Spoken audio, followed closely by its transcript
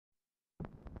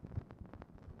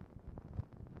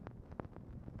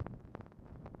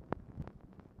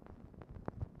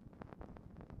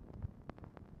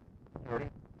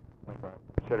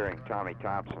considering Tommy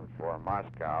Thompson for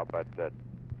Moscow, but that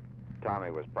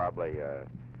Tommy was probably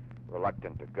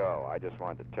reluctant to go. I just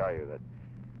wanted to tell you that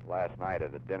last night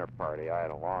at a dinner party, I had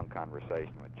a long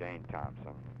conversation with Jane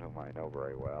Thompson, whom I know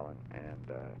very well, and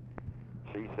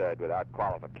she said without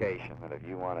qualification that if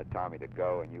you wanted Tommy to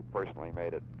go and you personally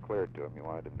made it clear to him you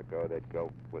wanted him to go, they'd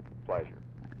go with pleasure.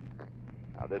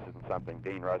 Now, this isn't something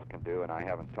Dean Rusk can do, and I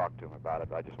haven't talked to him about it,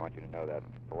 but I just want you to know that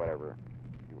for whatever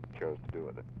you chose to do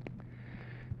with it.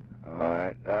 All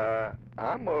right.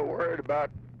 I'm more worried about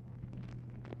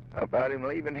him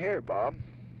leaving here, Bob.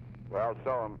 Well,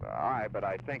 so am I, but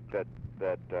I think that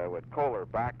with Kohler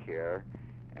back here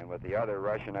and with the other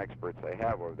Russian experts they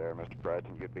have over there, Mr.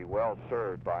 President, you'd be well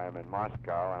served by him in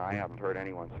Moscow, and I haven't heard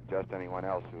anyone suggest anyone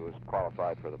else who is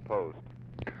qualified for the post.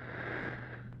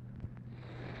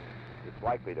 It's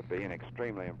likely to be an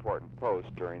extremely important post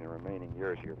during the remaining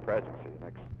years of your presidency. The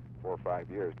next 4 or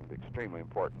 5 years can be extremely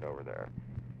important over there.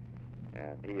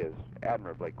 And he is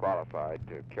admirably qualified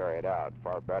to carry it out,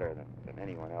 far better than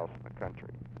anyone else in the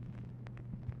country.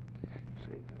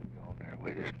 See, go on there.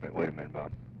 Wait a minute,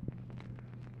 Bob.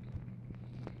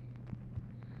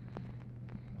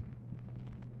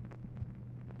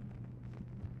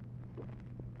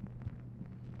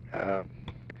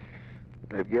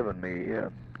 They've given me,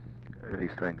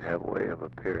 these things have a way of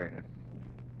appearing.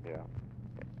 Yeah.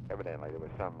 Evidently, there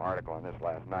was some article on this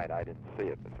last night. I didn't see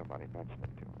it, but somebody mentioned it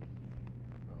to me.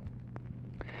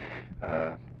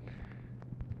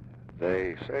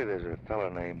 They say there's a fellow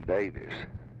named Davis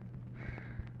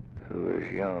who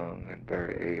is young and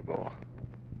very able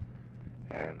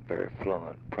and very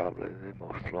fluent, probably the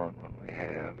most fluent one we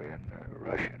have in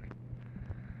Russian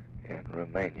in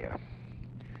Romania.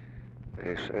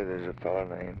 They say there's a fellow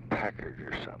named Packard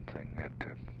or something that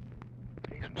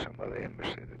he's in some other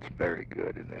embassy that's very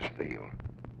good in this field.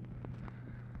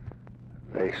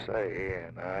 They say,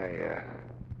 and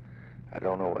I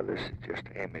don't know whether this is just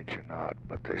image or not,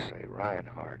 but they say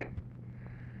Reinhardt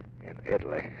in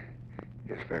Italy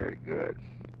is very good.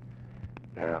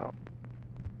 Now,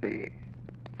 the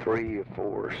 3 or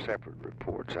 4 separate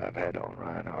reports I've had on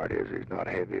Reinhardt is he's not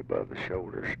heavy above the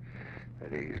shoulders,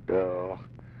 that he's dull,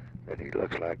 that he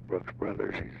looks like Brooks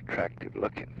Brothers, he's an attractive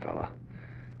looking fella,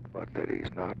 but that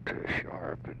he's not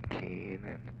sharp and keen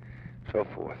and so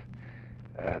forth.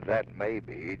 That may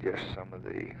be just some of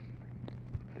the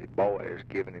boys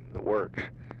giving him the works.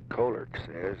 Kohler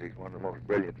says he's one of the most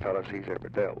brilliant fellows he's ever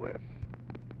dealt with.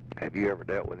 Have you ever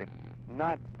dealt with him?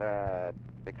 Not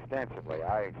extensively.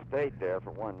 I stayed there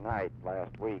for one night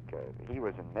last week. He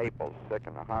was in Naples, sick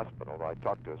in the hospital. I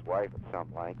talked to his wife at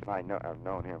some length, and I've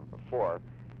known him before.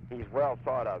 He's well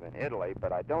thought of in Italy,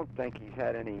 but I don't think he's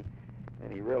had any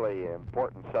really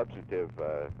important substantive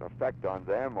effect on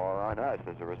them or on us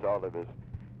as a result of his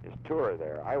tour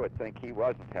there. I would think he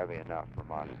wasn't heavy enough for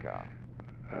Moscow.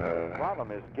 The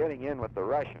problem is getting in with the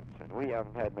Russians, and we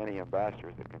haven't had many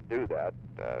ambassadors that can do that.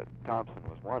 Thompson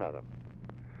was one of them.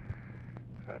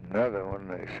 Another one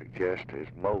they suggest is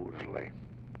Mosley,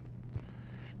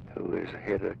 who is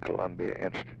head of Columbia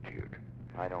Institute.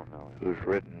 I don't know him. Who's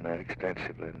written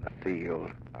extensively in the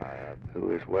field,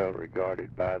 who is well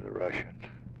regarded by the Russians,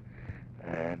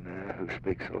 and who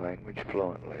speaks the language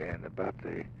fluently, and about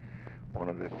one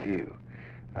of the few.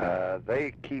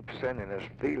 They keep sending us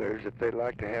feelers that they'd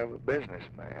like to have a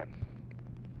businessman.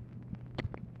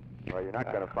 Well, you're not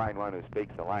going to find one who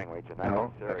speaks the language, and that's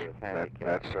a serious handicap.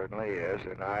 That certainly is,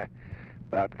 and I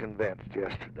about convinced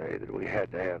yesterday that we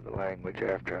had to have the language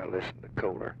after I listened to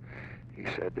Kohler. He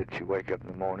said that you wake up in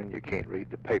the morning, you can't read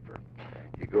the paper.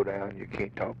 You go down, you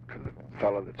can't talk to the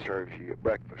fellow that serves you your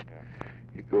breakfast.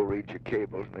 You go read your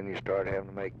cables, and then you start having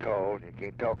to make calls, and you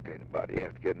can't talk to anybody. You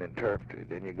have to get an interpreter.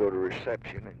 Then you go to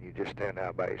reception, and you just stand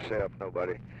out by yourself.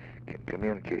 Nobody can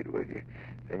communicate with you.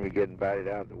 Then you get invited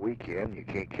out the weekend. You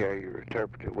can't carry your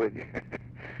interpreter with you.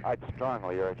 I'd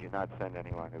strongly urge you not send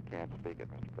anyone who can't speak it,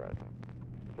 Mr. President.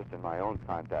 Just in my own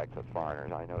contacts with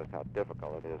foreigners, I notice how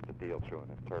difficult it is to deal through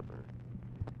an interpreter.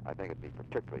 I think it'd be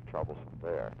particularly troublesome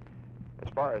there.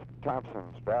 As far as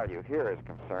Thompson's value here is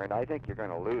concerned, I think you're going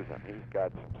to lose him. He's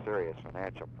got some serious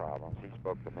financial problems. He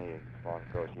spoke to me as long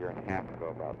ago, a year and a half ago,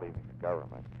 about leaving the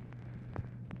government.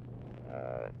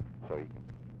 So you can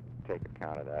take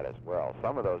account of that as well.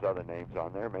 Some of those other names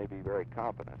on there may be very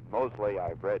competent. Mosley,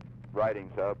 I've read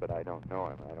writings of, but I don't know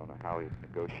him. I don't know how he'd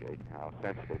negotiate and how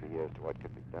sensitive he is to what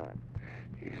could be done.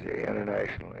 He's the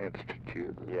International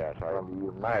Institute. Yes.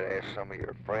 You might ask some of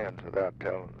your friends without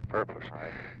telling the purpose.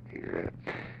 Right.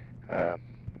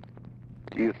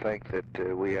 Do you think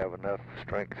that we have enough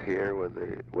strength here with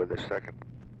the second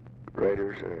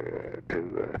graders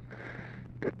to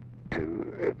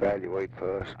evaluate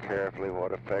for us carefully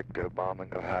what effect the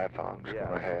bombing of Haiphong is going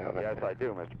to have. Yes, I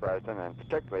do, Mr. President, and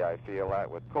particularly I feel that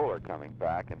with Kohler coming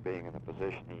back and being in the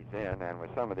position he's in, and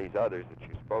with some of these others that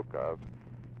you spoke of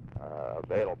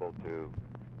available to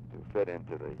fit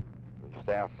into the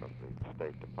staff of the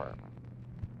State Department.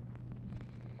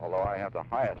 Although I have the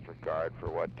highest regard for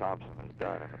what Thompson has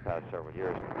done in the past several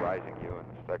years, advising you and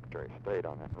the Secretary of State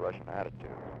on that Russian attitude.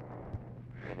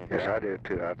 Yes, I do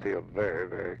too. I feel very,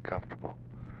 very comfortable.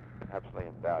 Absolutely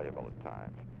invaluable at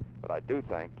times. But I do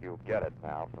think you'll get it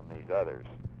now from these others.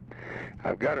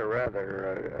 I've got a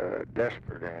rather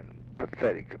desperate and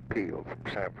pathetic appeal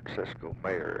from San Francisco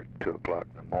mayor at 2 o'clock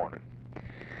in the morning.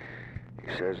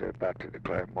 He says they're about to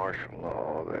declare martial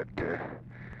law, that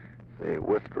the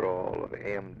withdrawal of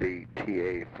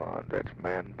MDTA funds, that's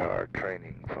manpower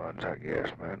training funds, I guess,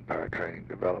 manpower training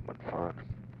development funds,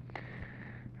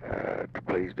 to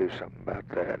please do something about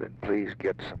that, and please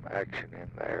get some action in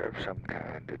there of some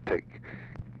kind to take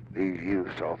these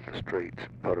youths off the streets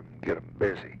and get them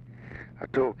busy. I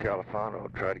told Califano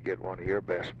to try to get one of your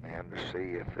best men to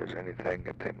see if there's anything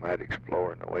that they might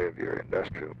explore in the way of your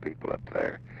industrial people up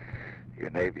there, your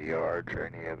Navy yards or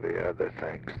any of the other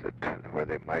things that where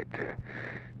they might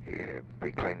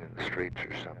be cleaning the streets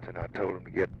or something. I told him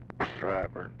to get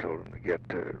Stryver and told him to get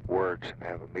Words and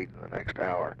have a meeting the next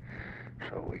hour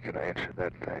so we can answer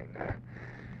that thing.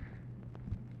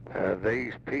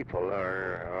 These people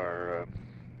are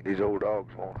these old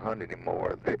dogs won't hunt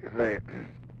anymore.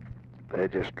 They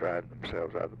just drive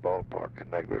themselves out of the ballpark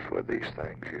connected with these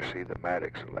things. You see the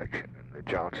Maddox election and the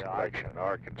Johnson election in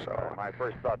Arkansas. My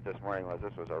first thought this morning was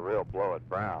this was a real blow at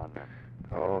Brown.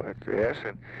 Oh, yes,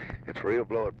 and it's a real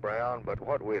blow at Brown, but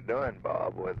what we're doing,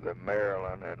 Bob, with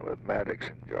Maryland and with Maddox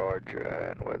in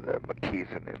Georgia and with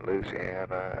McKeithen in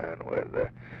Louisiana and with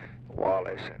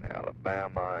Wallace in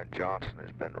Alabama, and Johnson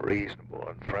has been reasonable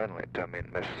and friendly to me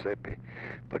in Mississippi,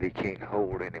 but he can't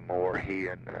hold anymore. He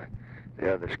and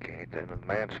the others can't. And with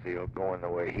Mansfield going the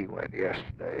way he went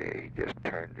yesterday, he just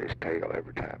turned his tail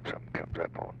every time something comes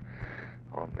up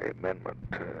on the amendment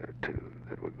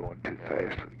that we're going too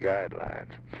fast with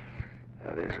guidelines.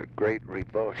 There's a great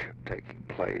revulsion taking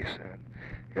place, and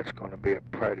it's going to be a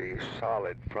pretty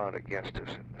solid front against us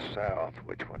in the South,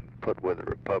 which when put with the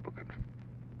Republicans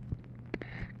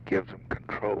gives them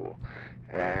control.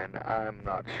 And I'm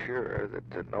not sure that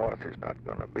the North is not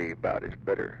going to be about as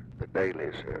bitter. The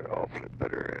dailies are awfully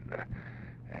bitter,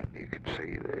 and you can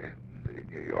see the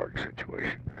New York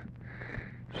situation.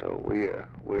 So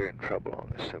we're in trouble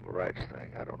on the civil rights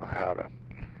thing. I don't know how to.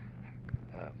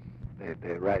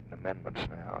 They're writing amendments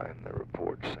now in the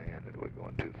report saying that we're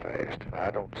going too fast. And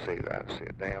I don't see that. I see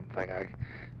a damn thing.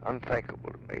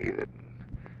 Unthinkable to me that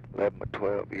in 11 or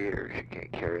 12 years you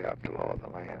can't carry out the law of the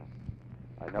land.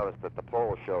 I noticed that the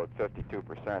poll showed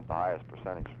 52%, the highest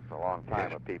percentage for a long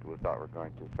time of people who thought we're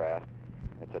going too fast.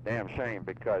 It's a damn shame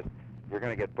because you're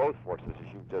going to get both forces, as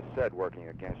you just said, working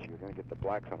against you. You're going to get the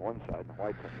blacks on one side and the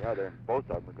whites on the other, and both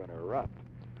of them are going to erupt.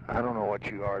 I don't know what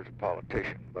you are as a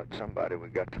politician, but somebody, we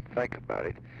got to think about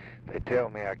it. They tell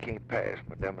me I can't pass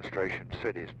my demonstration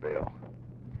cities bill.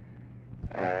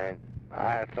 And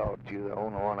I thought you're the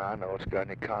only one I know that's got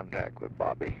any contact with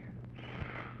Bobby.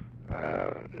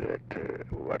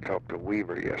 I talked to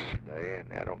Weaver yesterday,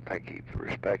 and I don't think he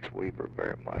respects Weaver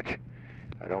very much.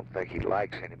 I don't think he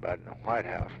likes anybody in the White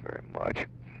House very much.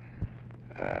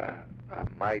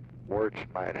 Words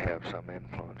might have some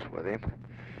influence with him.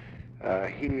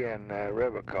 He and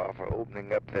Rivikoff are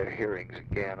opening up their hearings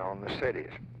again on the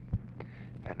cities.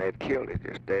 And they've killed it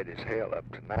just dead as hell up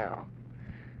to now.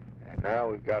 And now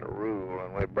we've got a rule,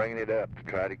 and we're bringing it up to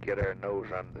try to get our nose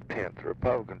under the tent. The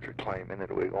Republicans are claiming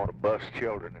that we want to bust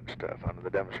children and stuff under the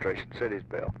Demonstration Cities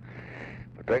bill.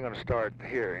 But they're going to start the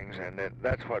hearings, and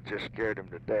that's what just scared them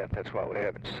to death. That's why we're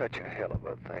having such a hell of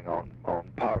a thing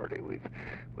on poverty.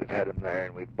 We've had them there,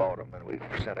 and we've bought them, and we've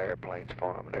sent airplanes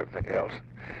for them and everything else.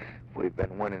 We've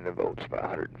been winning the votes by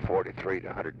 143 to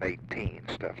 118,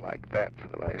 stuff like that for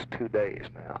the last 2 days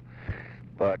now.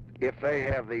 But if they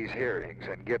have these hearings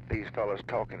and get these fellows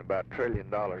talking about $1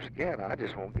 trillion again, I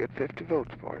just won't get 50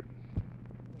 votes for it.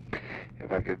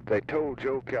 They told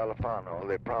Joe Califano,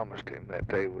 they promised him that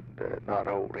they would not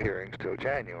hold hearings till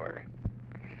January.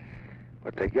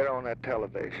 But they get on that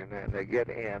television and they get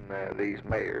in these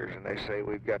mayors and they say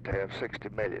we've got to have 60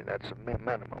 million. That's the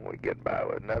minimum we get by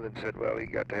with. Another said, well, you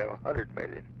got to have 100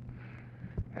 million.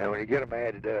 And when you get them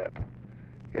added up,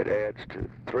 it adds to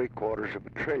 3/4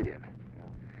 trillion.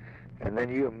 And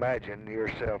then you imagine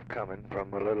yourself coming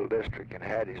from a little district in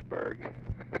Hattiesburg,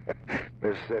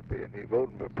 Mississippi, and you're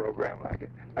voting for a program like it.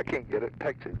 I can't get a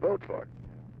Texas vote for it.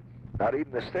 Not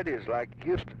even the cities like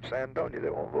Houston, San Antonio,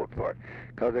 they won't vote for it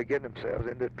because they get themselves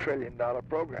into a $1 trillion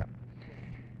program.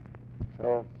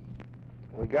 So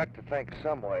we got to think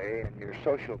some way in your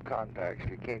social contacts.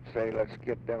 You can't say, let's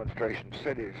get demonstration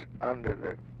cities under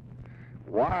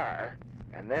the wire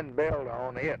and then build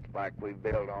on it like we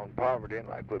build on poverty and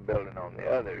like we're building on the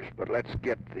others. But let's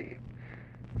get the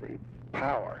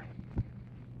power.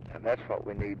 And that's what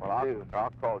we need to do.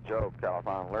 I'll call Joe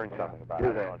Califano and learn something about it. I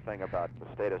don't know a thing about the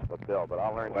status of the bill, but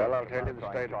I'll learn something. Well, I'll tell you the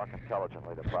status. Talk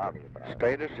intelligently to Bobby about it.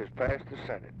 Status is passed the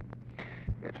Senate.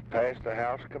 It's passed the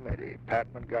House committee.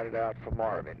 Patman got it out for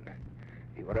Marvin.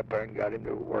 He went up there and got him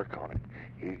to work on it.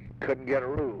 He couldn't get a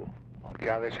rule on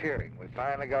account of this hearing. We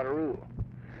finally got a rule.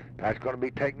 That's going to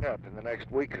be taken up in the next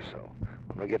week or so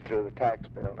when we get through the tax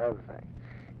bill and other things.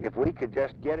 If we could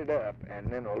just get it up, and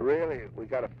then we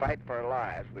got to fight for our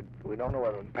lives. We don't know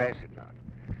whether we can pass it or not.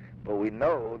 But we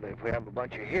know that if we have a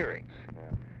bunch of hearings,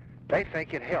 they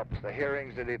think it helps, the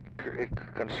hearings, that it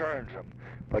concerns them.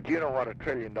 But you know what a $1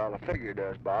 trillion figure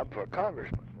does, Bob, for a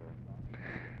congressman.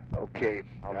 Okay.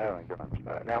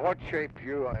 Now, what shape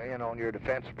you in on your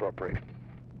defense appropriation?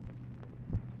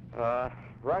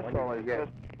 Russell is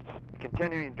just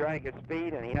continuing to drag his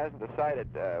feet, and he hasn't decided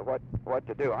what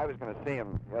to do. I was going to see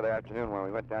him the other afternoon when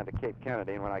we went down to Cape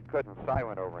Kennedy, and when I couldn't, Cy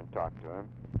went over and talked to him.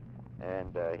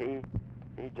 And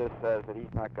he just says that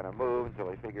he's not going to move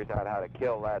until he figures out how to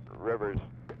kill that Rivers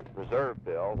Reserve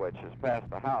bill, which has passed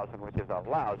the House and which is a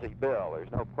lousy bill.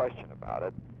 There's no question about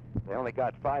it. They only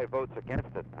got 5 votes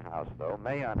against it in the House, though.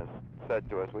 Mahon has said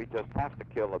to us, we just have to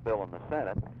kill the bill in the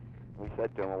Senate. We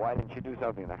said to him, well, why didn't you do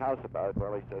something in the House about it?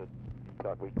 Well, he said he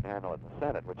thought we could handle it in the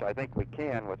Senate, which I think we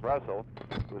can with Russell,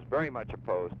 who's very much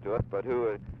opposed to it, but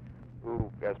who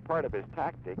as part of his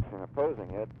tactics in opposing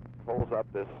it, holds up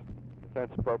this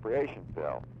defense appropriation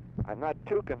bill. I'm not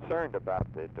too concerned about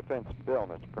the defense bill,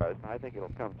 Mr. President. I think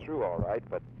it'll come through all right,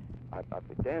 but I'd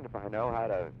be damned if I know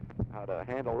how to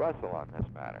handle Russell on this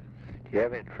matter. Do you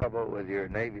have any trouble with your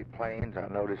Navy planes?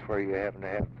 I noticed where you happen to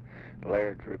have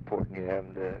Laird's reporting, you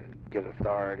having to get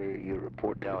authority, you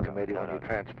report to the committee when you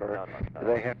transfer. Do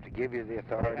they have to give you the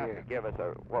authority? They have to give us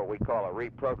what we call a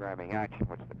reprogramming action,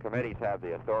 which the committees have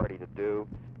the authority to do,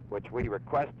 which we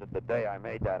requested the day I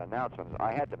made that announcement.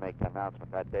 I had to make the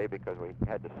announcement that day because we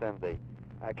had to send the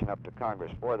action up to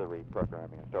Congress for the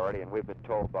reprogramming authority, and we've been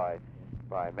told by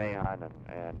Mahon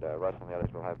and Russell and the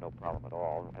others will have no problem at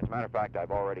all. As a matter of fact,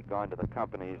 I've already gone to the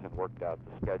companies and worked out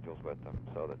the schedules with them,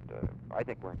 so that I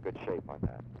think we're in good shape on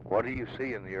that. What do you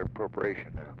see in your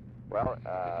appropriation now? Well,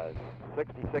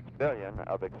 $66 billion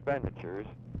of expenditures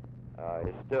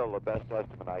is still the best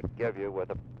estimate I can give you.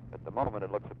 At the moment,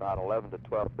 it looks about $11 to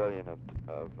 $12 billion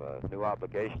of new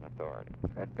obligation authority.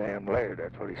 That damn Laird,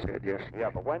 that's what he said yesterday. Yeah,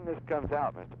 but when this comes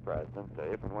out, Mr. President,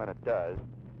 if and when it does,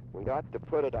 we ought to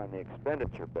put it on the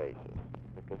expenditure basis,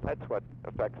 because that's what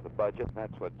affects the budget, and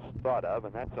that's what's thought of,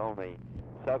 and that's only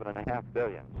 $7.5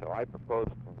 billion. So I propose,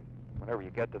 whenever you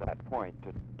get to that point,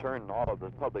 to turn all of the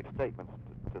public statements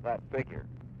to that figure.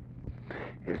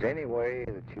 Is there any way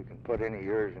that you can put any of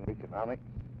yours in economic?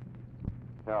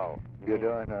 No.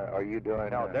 Are you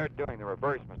doing? No, they're doing the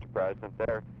reverse, Mr.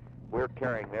 President. We're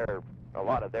carrying a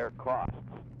lot of their costs.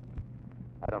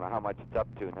 I don't know how much it's up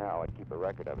to now. I keep a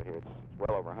record of it here. It's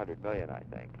well over $100 million, I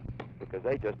think, because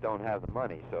they just don't have the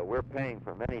money. So we're paying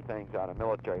for many things out of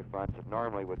military funds that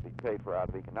normally would be paid for out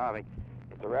of economic.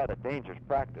 It's a rather dangerous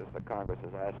practice that Congress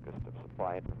has asked us to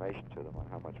supply information to them on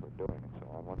how much we're doing and so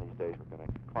on. One of these days we're going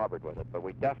to get clobbered with it, but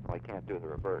we definitely can't do the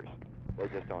reverse. They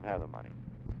just don't have the money.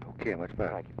 Okay, much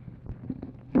better. Thank you.